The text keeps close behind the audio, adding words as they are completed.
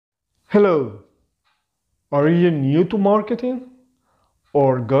Hello, are you new to marketing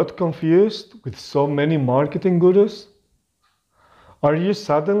or got confused with so many marketing gurus? Are you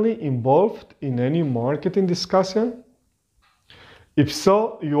suddenly involved in any marketing discussion? If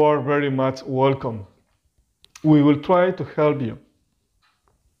so, you are very much welcome. We will try to help you.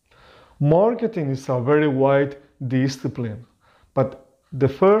 Marketing is a very wide discipline, but the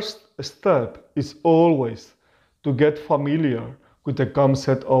first step is always to get familiar with the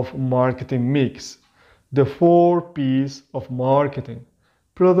concept of marketing mix, the 4 P's of marketing: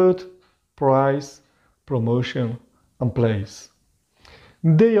 product, price, promotion, and place.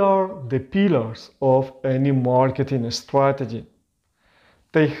 They are the pillars of any marketing strategy.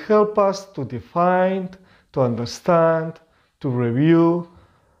 They help us to define, to understand, to review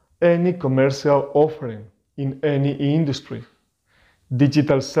any commercial offering in any industry: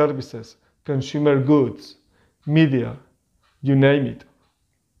 digital services, consumer goods, media, you name it.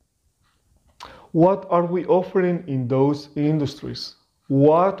 What are we offering in those industries?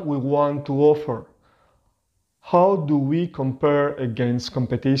 What we want to offer? How do we compare against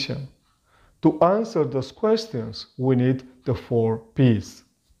competition? To answer those questions, we need the 4 P's.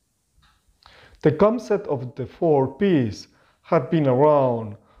 The concept of the 4 P's had been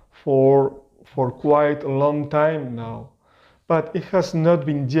around for quite a long time now, but it has not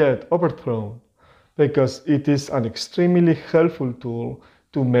been yet overthrown because it is an extremely helpful tool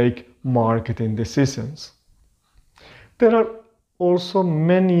to make marketing decisions. There are also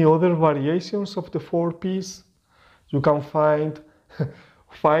many other variations of the 4 P's. You can find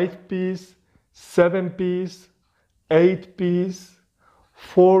 5 P's, 7 P's, 8 P's,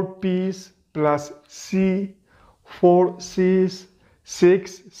 4 P's plus C, 4 C's,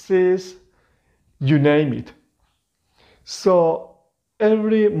 6 C's, you name it. So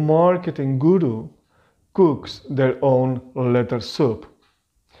every marketing guru cooks their own letter soup.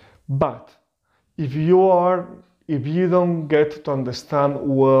 But if you don't get to understand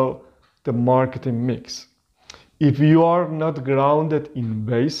well the marketing mix, if you are not grounded in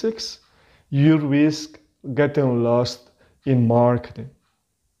basics, you risk getting lost in marketing.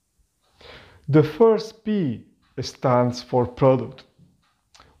 The first P stands for product.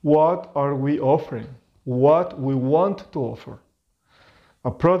 What are we offering? What we want to offer?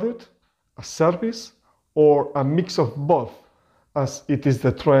 A product, a service, or a mix of both, as it is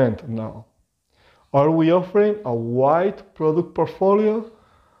the trend now? Are we offering a wide product portfolio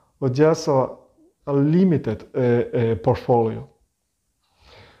or just a limited portfolio?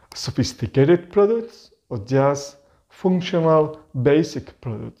 Sophisticated products or just functional basic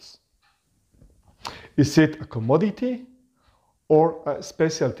products? Is it a commodity or a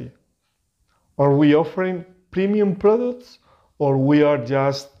specialty? Are we offering premium products or we are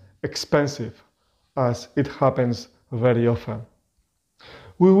just expensive, as it happens very often?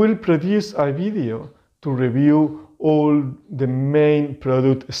 We will produce a video to review all the main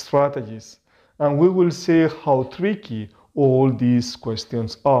product strategies, and we will see how tricky all these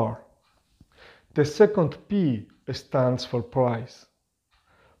questions are. The second P stands for price.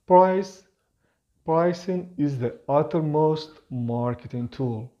 Pricing is the uttermost marketing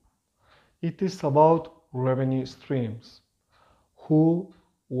tool. It is about revenue streams. Who,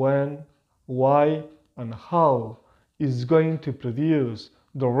 when, why, and how is going to produce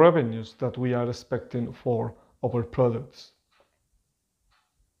the revenues that we are expecting for our products.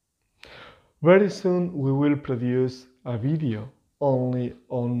 Very soon we will produce a video only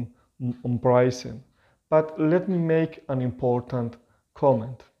on pricing, but let me make an important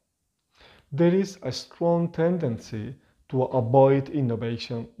comment. There is a strong tendency to avoid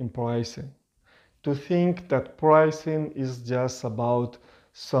innovation in pricing, to think that pricing is just about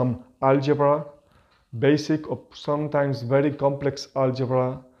some algebra, basic or sometimes very complex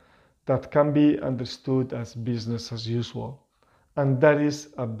algebra that can be understood as business as usual. And that is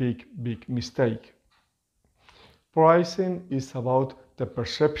a big mistake. Pricing is about the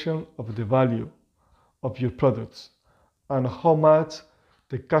perception of the value of your products and how much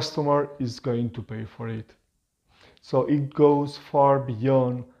the customer is going to pay for it. So it goes far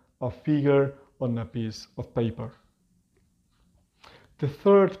beyond a figure on a piece of paper. The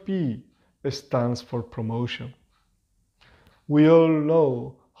third P stands for promotion. We all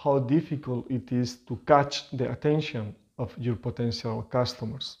know how difficult it is to catch the attention of your potential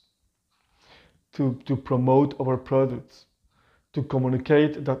customers, to promote our products, to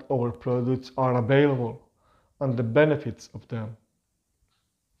communicate that our products are available and the benefits of them.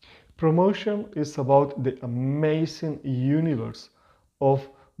 Promotion is about the amazing universe of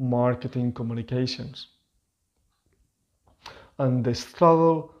marketing communications and the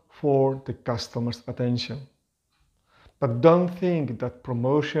struggle for the customer's attention. But don't think that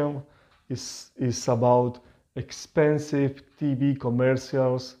promotion is about expensive TV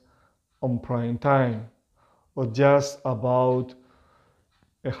commercials on prime time, or just about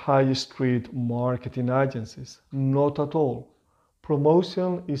a high street marketing agencies. Not at all.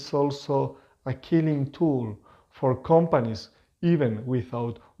 Promotion is also a killing tool for companies even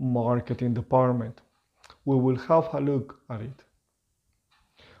without marketing department. We will have a look at it.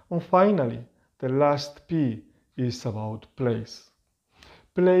 And finally, the last P is about place.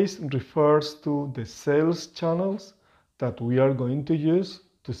 Place refers to the sales channels that we are going to use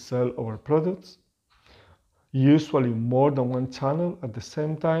to sell our products, usually more than one channel at the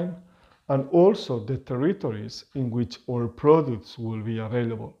same time, and also the territories in which our products will be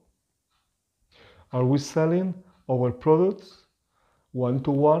available. Are we selling our products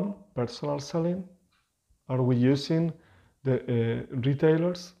one-to-one, personal selling? Are we using the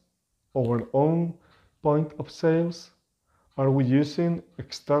retailers, our own point of sales? Are we using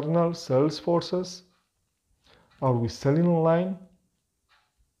external sales forces? Are we selling online?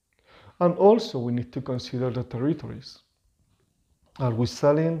 And also we need to consider the territories. Are we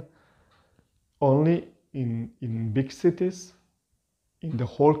selling only in big cities, in the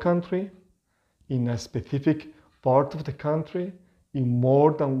whole country, in a specific part of the country, in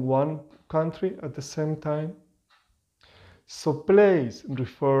more than one country at the same time? So place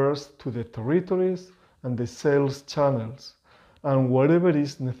refers to the territories and the sales channels, and whatever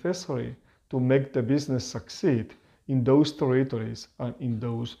is necessary to make the business succeed in those territories and in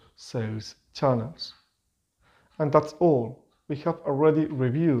those sales channels. And that's all. We have already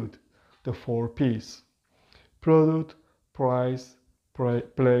reviewed the 4 P's: product, price,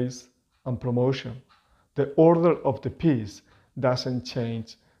 place, and promotion. The order of the P's doesn't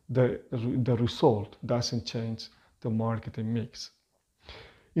change the result, doesn't change the marketing mix.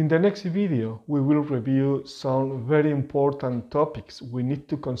 In the next video, we will review some very important topics we need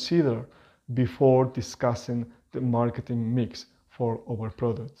to consider before discussing the marketing mix for our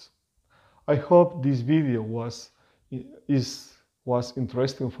products. I hope this video was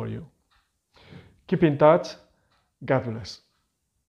interesting for you. Keep in touch. God bless.